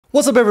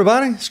What's up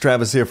everybody? It's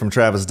Travis here from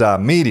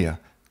Travis.media.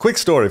 Quick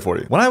story for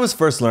you. When I was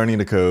first learning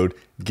to code,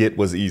 Git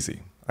was easy.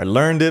 I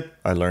learned it,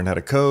 I learned how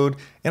to code,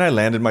 and I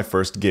landed my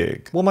first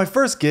gig. Well, my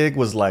first gig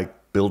was like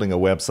building a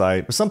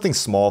website or something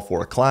small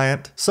for a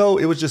client, so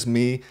it was just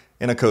me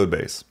and a code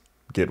base.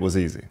 Git was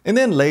easy. And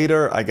then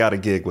later, I got a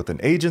gig with an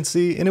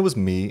agency, and it was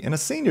me and a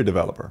senior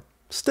developer.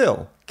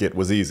 Still, Git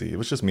was easy. It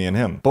was just me and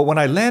him. But when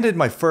I landed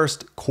my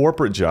first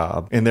corporate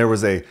job, and there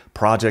was a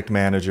project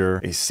manager,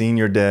 a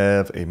senior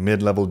dev, a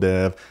mid-level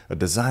dev, a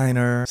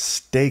designer,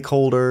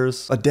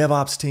 stakeholders, a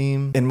DevOps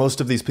team, and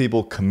most of these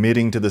people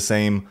committing to the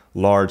same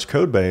large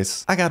code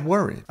base, I got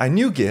worried. I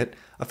knew Git,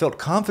 I felt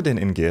confident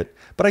in Git,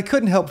 but I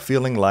couldn't help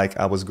feeling like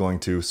I was going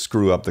to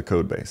screw up the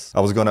code base.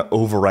 I was going to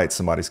overwrite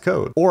somebody's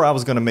code, or I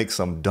was going to make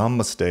some dumb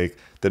mistake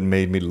that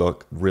made me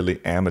look really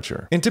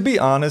amateur. And to be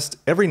honest,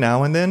 every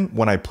now and then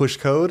when I push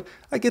code,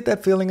 I get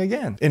that feeling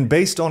again. And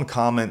based on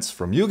comments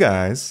from you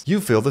guys,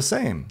 you feel the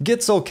same.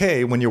 Git's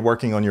okay when you're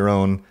working on your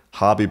own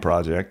hobby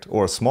project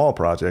or a small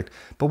project,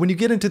 but when you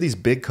get into these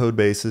big code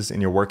bases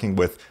and you're working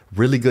with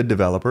really good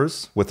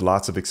developers with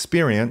lots of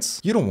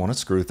experience, you don't want to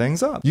screw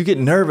things up. You get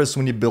nervous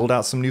when you build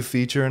out some new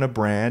feature in a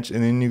branch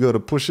and then you go to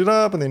push it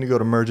up and then you go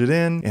to merge it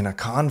in and a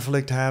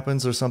conflict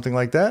happens or something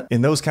like that.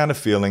 And those kind of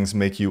feelings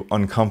make you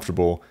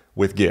uncomfortable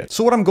with Git.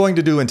 So what I'm going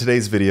to do in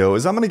today's video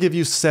is I'm going to give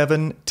you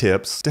 7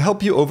 tips to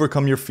help you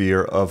overcome your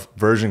fear of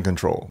version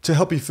control, to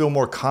help you feel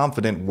more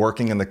confident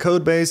working in the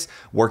code base,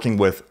 working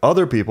with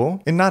other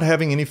people, and not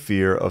having any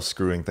fear of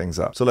screwing things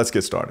up. So let's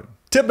get started.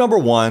 Tip number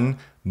 1,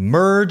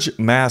 merge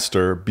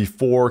master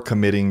before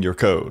committing your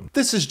code.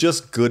 This is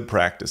just good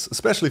practice,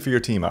 especially for your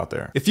team out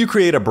there. If you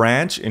create a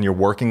branch and you're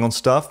working on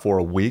stuff for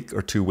a week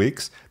or 2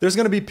 weeks, there's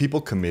going to be people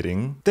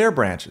committing their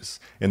branches,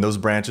 and those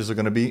branches are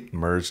going to be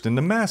merged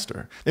into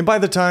master. And by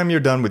the time you're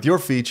done with your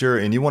feature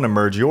and you want to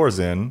merge yours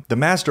in, the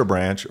master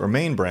branch or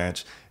main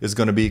branch is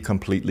going to be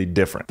completely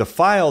different. The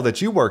file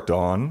that you worked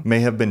on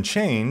may have been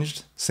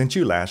changed since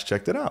you last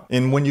checked it out.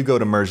 And when you go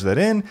to merge that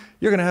in,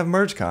 you're going to have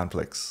merge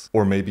conflicts,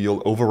 or maybe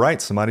you'll overwrite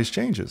somebody's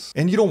changes.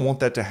 And you don't want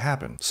that to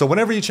happen. So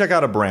whenever you check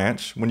out a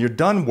branch, when you're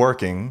done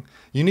working,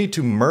 you need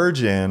to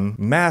merge in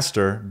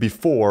master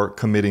before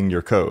committing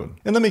your code.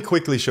 And let me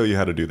quickly show you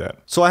how to do that.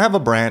 So I have a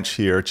branch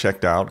here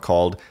checked out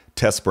called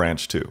test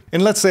branch 2.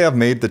 And let's say I've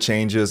made the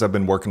changes, I've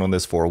been working on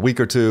this for a week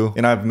or 2,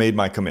 and I've made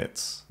my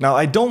commits. Now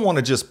I don't want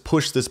to just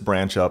push this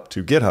branch up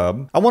to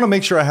GitHub. I want to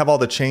make sure I have all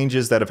the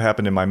changes that have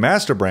happened in my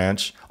master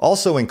branch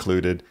also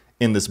included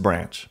in this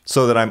branch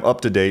so that I'm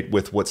up to date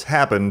with what's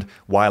happened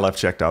while I've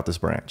checked out this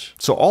branch.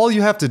 So all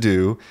you have to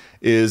do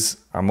is,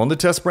 I'm on the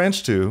test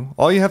branch 2,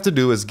 all you have to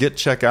do is git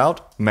checkout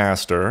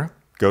master,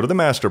 go to the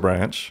master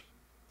branch.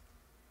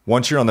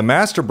 Once you're on the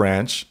master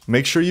branch,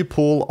 make sure you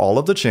pull all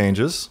of the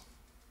changes.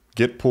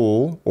 Git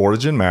pull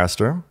origin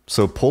master.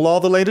 So pull all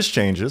the latest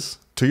changes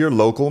to your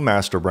local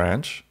master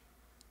branch.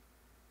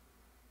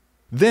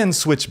 Then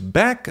switch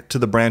back to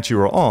the branch you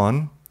are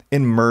on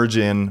and merge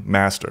in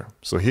master.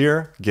 So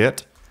here,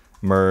 git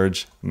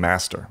merge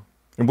master.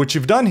 And what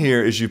you've done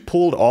here is you've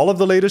pulled all of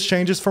the latest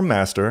changes from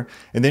master,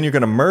 and then you're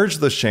going to merge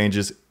those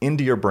changes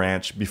into your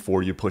branch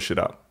before you push it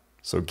up.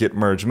 So git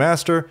merge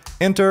master,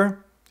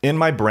 enter, and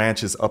my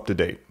branch is up to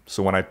date.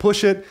 So when I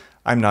push it,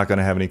 I'm not going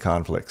to have any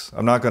conflicts.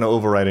 I'm not going to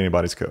overwrite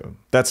anybody's code.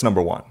 That's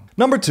number 1.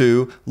 Number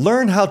 2,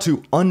 learn how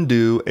to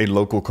undo a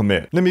local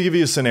commit. Let me give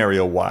you a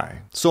scenario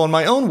why. So on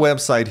my own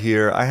website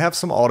here, I have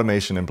some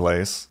automation in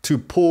place to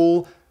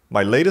pull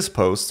my latest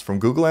posts from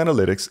Google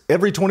Analytics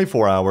every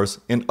 24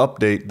 hours and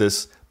update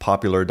this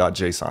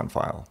popular.json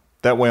file.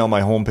 That way on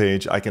my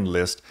homepage, I can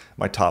list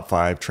my top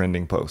 5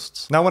 trending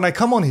posts. Now, when I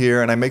come on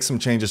here and I make some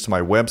changes to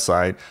my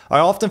website, I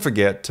often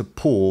forget to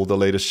pull the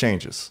latest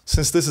changes.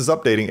 Since this is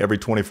updating every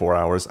 24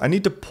 hours, I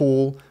need to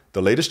pull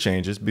the latest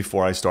changes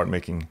before I start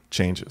making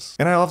changes.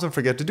 And I often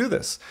forget to do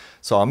this.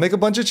 So I'll make a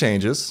bunch of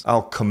changes,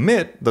 I'll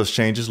commit those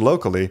changes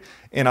locally,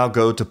 and I'll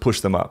go to push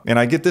them up. And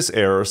I get this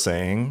error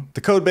saying, the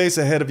code base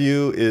ahead of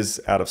you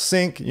is out of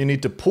sync. You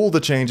need to pull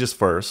the changes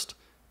first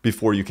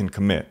before you can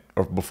commit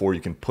or before you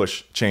can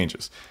push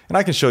changes. And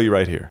I can show you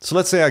right here. So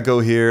let's say I go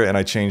here and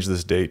I change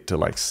this date to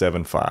like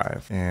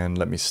 7/5. And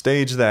let me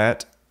stage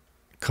that,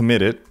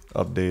 commit it,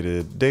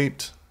 updated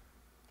date,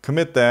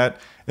 commit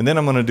that, and then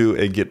I'm going to do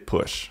a git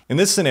push. In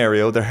this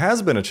scenario, there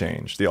has been a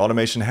change. The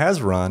automation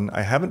has run.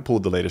 I haven't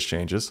pulled the latest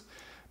changes,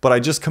 but I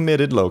just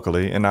committed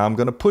locally, and now I'm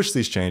going to push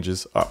these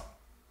changes up.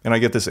 And I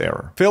get this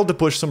error. Failed to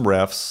push some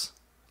refs.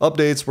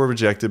 Updates were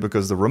rejected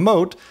because the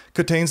remote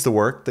contains the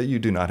work that you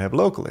do not have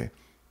locally.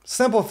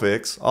 Simple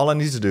fix, all I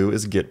need to do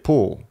is git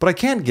pull. But I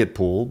can't git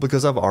pull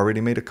because I've already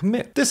made a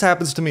commit. This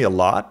happens to me a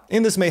lot,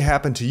 and this may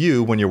happen to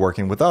you when you're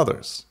working with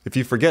others. If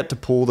you forget to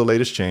pull the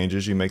latest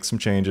changes, you make some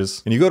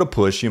changes, and you go to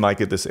push, you might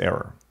get this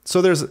error.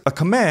 So there's a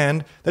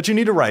command that you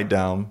need to write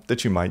down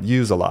that you might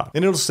use a lot,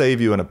 and it'll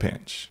save you in a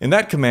pinch. And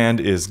that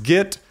command is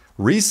git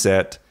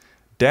reset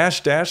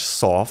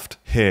 --soft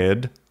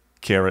head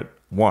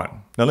 --1.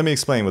 Now let me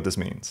explain what this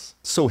means.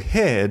 So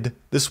head,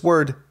 this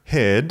word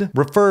head,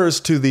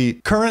 refers to the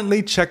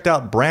currently checked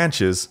out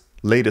branch's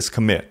latest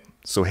commit.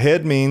 So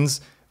head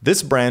means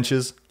this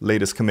branch's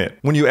latest commit.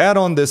 When you add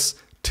on this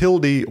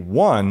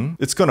 ~1,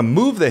 it's going to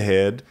move the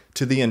head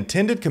to the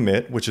intended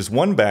commit, which is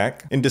one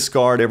back, and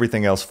discard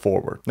everything else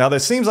forward. Now that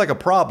seems like a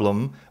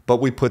problem,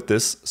 but we put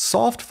this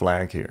soft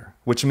flag here,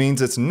 which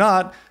means it's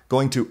not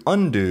going to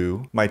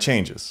undo my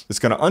changes. It's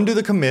going to undo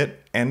the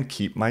commit and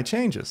keep my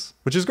changes,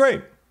 which is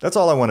great. That's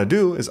all I want to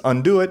do is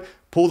undo it,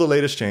 pull the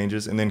latest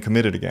changes, and then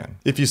commit it again.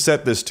 If you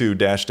set this to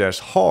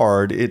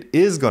 --hard, it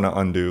is going to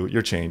undo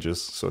your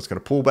changes. So it's going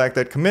to pull back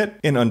that commit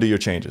and undo your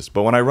changes.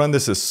 But when I run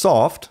this as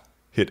soft,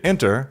 hit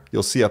enter,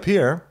 you'll see up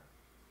here,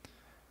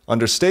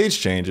 under stage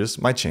changes,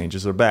 my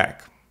changes are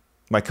back.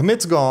 My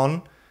commit's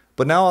gone,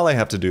 but now all I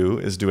have to do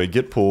is do a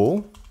git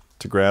pull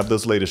to grab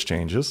those latest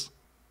changes.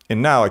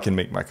 And now I can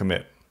make my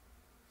commit.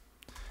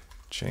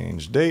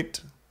 Change date,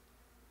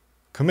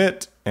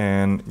 commit,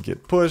 and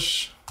git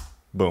push,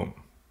 boom.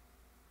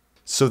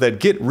 So that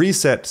git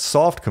reset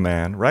soft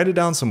command, write it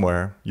down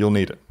somewhere, you'll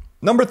need it.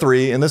 Number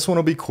 3, and this one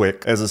will be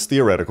quick as it's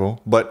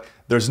theoretical, but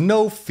there's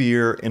no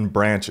fear in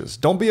branches.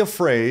 Don't be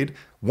afraid.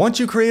 Once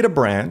you create a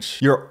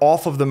branch, you're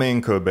off of the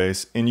main code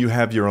base and you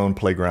have your own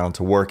playground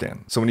to work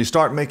in. So when you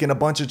start making a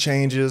bunch of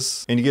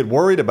changes and you get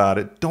worried about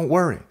it, don't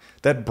worry.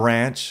 That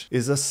branch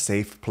is a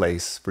safe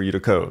place for you to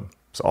code.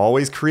 So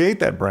always create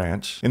that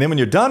branch. And then when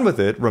you're done with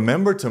it,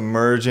 remember to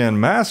merge in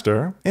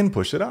master and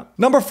push it up.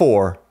 Number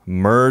 4,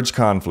 merge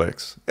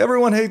conflicts.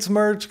 Everyone hates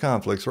merge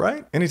conflicts,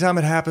 right? Anytime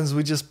it happens,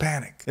 we just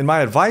panic. And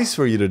my advice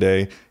for you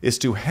today is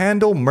to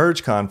handle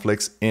merge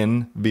conflicts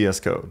in VS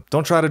Code.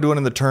 Don't try to do it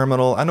in the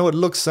terminal. I know it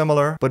looks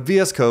similar, but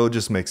VS Code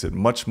just makes it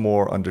much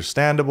more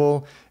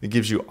understandable. It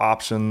gives you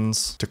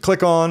options to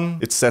click on.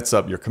 It sets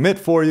up your commit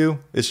for you.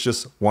 It's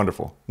just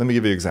wonderful. Let me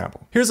give you an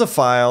example. Here's a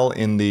file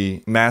in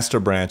the master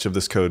branch of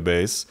this code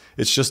base.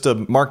 It's just a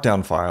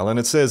markdown file, and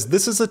it says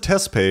this is a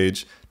test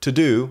page to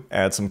do,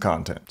 add some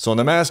content. So in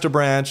the master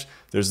branch,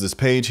 there's this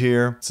page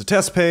here. It's a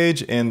test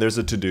page, and there's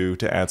a to-do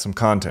to add some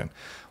content.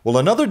 Well,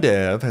 another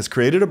dev has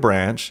created a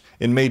branch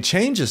and made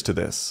changes to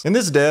this. And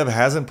this dev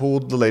hasn't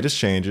pulled the latest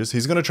changes.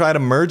 He's gonna try to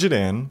merge it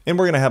in, and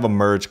we're gonna have a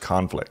merge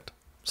conflict.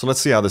 So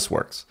let's see how this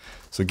works.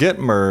 So git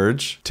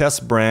merge,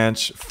 test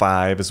branch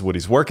 5 is what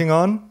he's working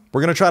on.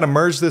 We're gonna try to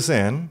merge this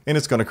in, and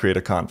it's gonna create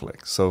a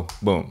conflict. So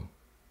boom,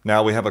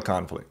 now we have a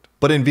conflict.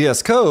 But in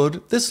VS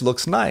Code, this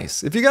looks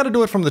nice. If you got to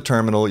do it from the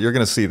terminal, you're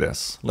going to see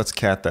this. Let's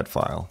cat that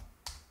file.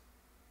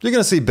 You're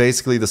going to see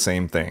basically the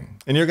same thing,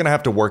 and you're going to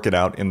have to work it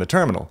out in the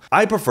terminal.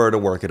 I prefer to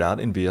work it out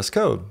in VS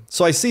Code.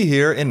 So I see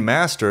here in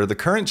master, the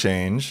current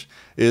change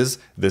is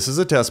this is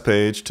a test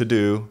page to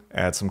do,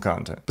 add some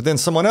content. But then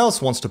someone else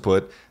wants to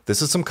put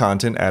this is some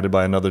content added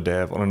by another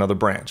dev on another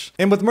branch.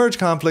 And with merge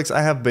conflicts,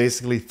 I have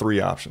basically 3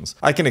 options.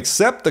 I can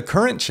accept the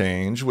current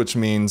change, which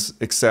means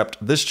accept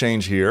this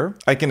change here.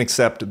 I can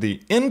accept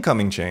the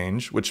incoming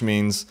change, which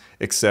means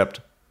accept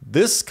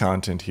this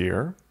content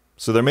here.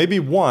 So there may be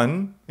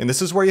one, and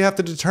this is where you have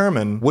to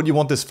determine what you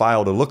want this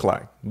file to look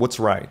like. What's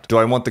right? Do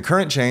I want the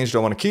current change? Do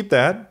I want to keep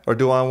that? Or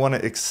do I want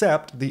to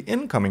accept the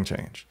incoming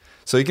change?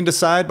 So you can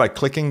decide by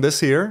clicking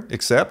this here,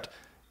 accept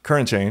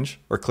current change,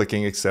 or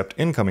clicking accept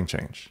incoming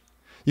change.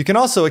 You can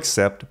also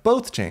accept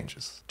both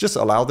changes. Just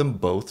allow them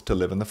both to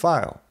live in the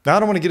file. Now I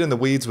don't want to get in the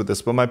weeds with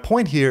this, but my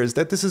point here is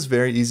that this is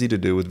very easy to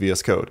do with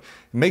VS Code.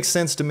 It makes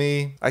sense to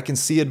me. I can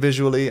see it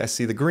visually. I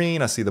see the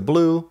green, I see the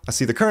blue, I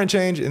see the current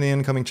change and the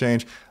incoming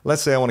change.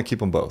 Let's say I want to keep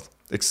them both.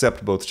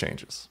 Accept both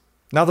changes.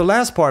 Now the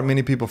last part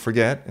many people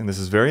forget, and this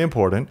is very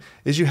important,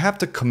 is you have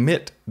to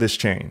commit this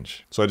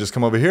change. So I just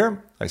come over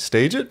here, I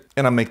stage it,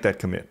 and I make that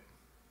commit.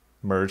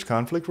 Merge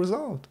conflict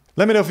resolved.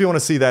 Let me know if you want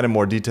to see that in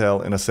more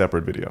detail in a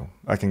separate video.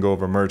 I can go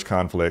over merge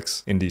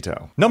conflicts in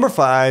detail. Number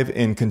 5,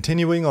 in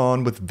continuing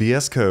on with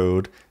VS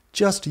Code,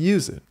 just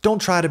use it. Don't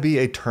try to be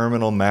a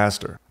terminal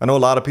master. I know a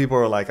lot of people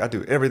are like, I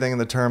do everything in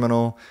the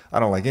terminal. I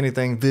don't like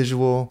anything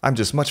visual. I'm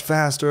just much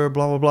faster,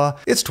 blah, blah, blah.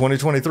 It's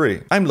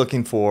 2023. I'm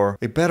looking for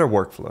a better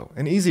workflow,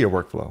 an easier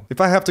workflow. If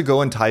I have to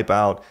go and type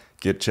out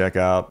git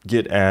checkout,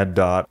 git add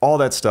dot, all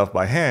that stuff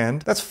by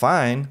hand, that's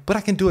fine, but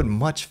I can do it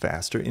much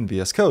faster in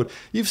VS Code.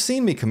 You've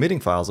seen me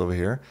committing files over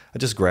here. I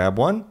just grab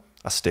one,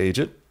 I stage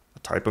it, I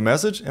type a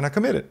message, and I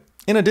commit it.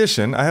 In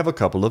addition, I have a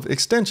couple of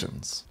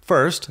extensions.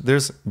 First,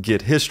 there's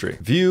Git history.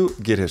 View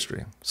Git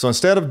history. So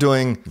instead of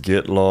doing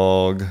git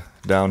log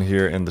down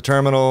here in the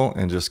terminal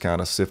and just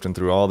kind of sifting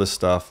through all this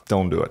stuff,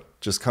 don't do it.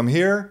 Just come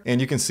here and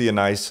you can see a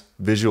nice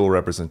visual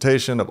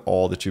representation of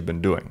all that you've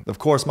been doing. Of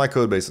course, my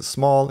code base is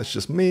small. It's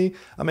just me.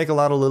 I make a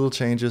lot of little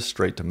changes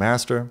straight to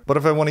master. But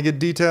if I want to get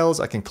details,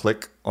 I can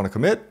click on a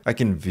commit. I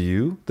can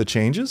view the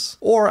changes,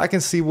 or I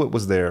can see what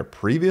was there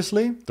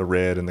previously, the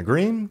red and the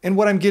green. And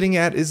what I'm getting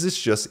at is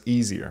it's just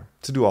easier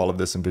to do all of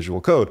this in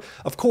Visual Code.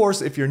 Of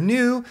course, if you're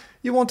new,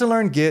 you want to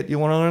learn Git, you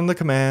want to learn the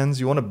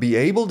commands, you want to be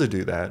able to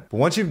do that. But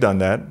once you've done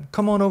that,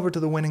 come on over to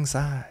the winning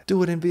side.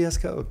 Do it in VS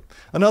Code.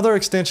 Another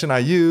extension I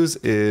use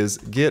is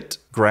Git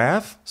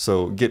Graph.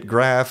 So Git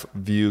Graph,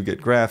 view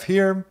Git Graph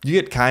here. You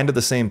get kind of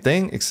the same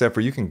thing, except for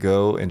you can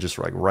go and just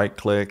right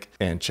click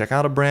and check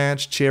out a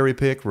branch, cherry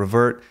pick,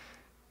 revert.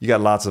 You got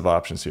lots of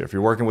options here. If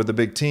you're working with a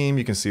big team,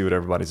 you can see what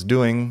everybody's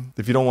doing.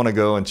 If you don't want to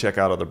go and check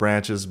out other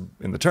branches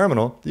in the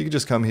terminal, you can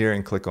just come here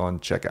and click on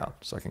checkout.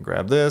 So I can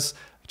grab this,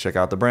 check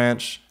out the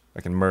branch,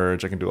 I can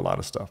merge, I can do a lot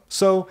of stuff.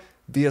 So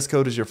VS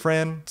Code is your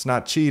friend. It's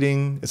not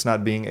cheating. It's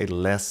not being a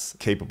less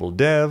capable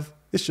dev.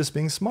 It's just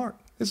being smart.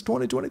 It's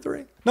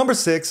 2023. Number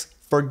 6,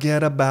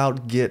 forget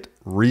about Git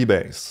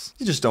rebase.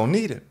 You just don't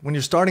need it. When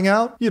you're starting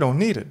out, you don't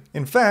need it.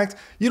 In fact,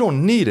 you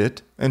don't need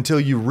it until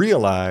you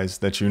realize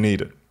that you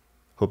need it.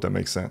 Hope that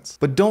makes sense.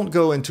 But don't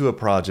go into a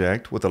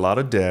project with a lot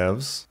of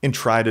devs and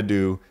try to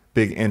do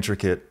big,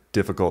 intricate,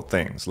 difficult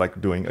things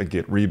like doing a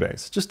Git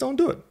rebase. Just don't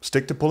do it.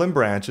 Stick to pulling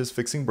branches,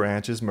 fixing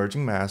branches,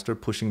 merging master,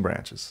 pushing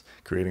branches,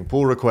 creating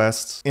pull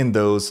requests in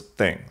those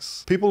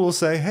things. People will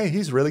say, hey,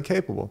 he's really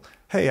capable.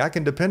 Hey, I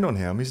can depend on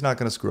him. He's not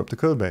going to screw up the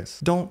code base.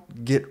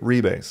 Don't Git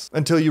rebase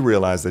until you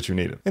realize that you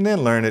need it, and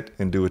then learn it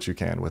and do what you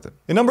can with it.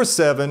 And number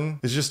 7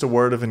 is just a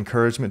word of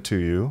encouragement to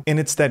you. And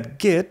it's that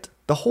Git,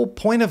 the whole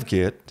point of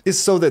Git is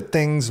so that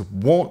things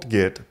won't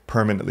get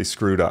permanently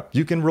screwed up.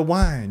 You can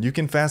rewind, you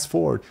can fast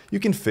forward, you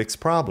can fix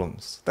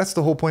problems. That's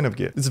the whole point of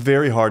Git. It's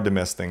very hard to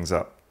mess things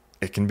up.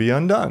 It can be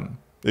undone.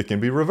 It can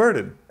be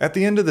reverted. At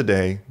the end of the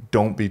day,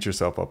 don't beat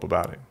yourself up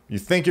about it. You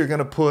think you're going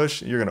to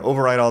push, you're going to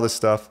overwrite all this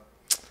stuff.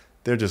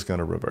 They're just going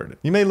to revert it.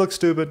 You may look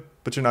stupid,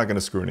 but you're not going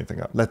to screw anything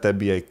up. Let that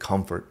be a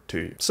comfort to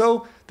you.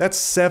 So that's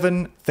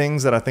 7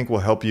 things that I think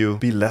will help you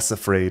be less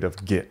afraid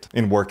of Git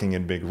in working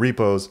in big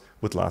repos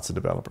with lots of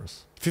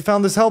developers. If you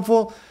found this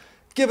helpful,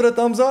 give it a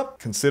thumbs up,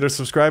 consider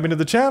subscribing to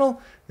the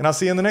channel, and I'll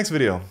see you in the next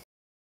video.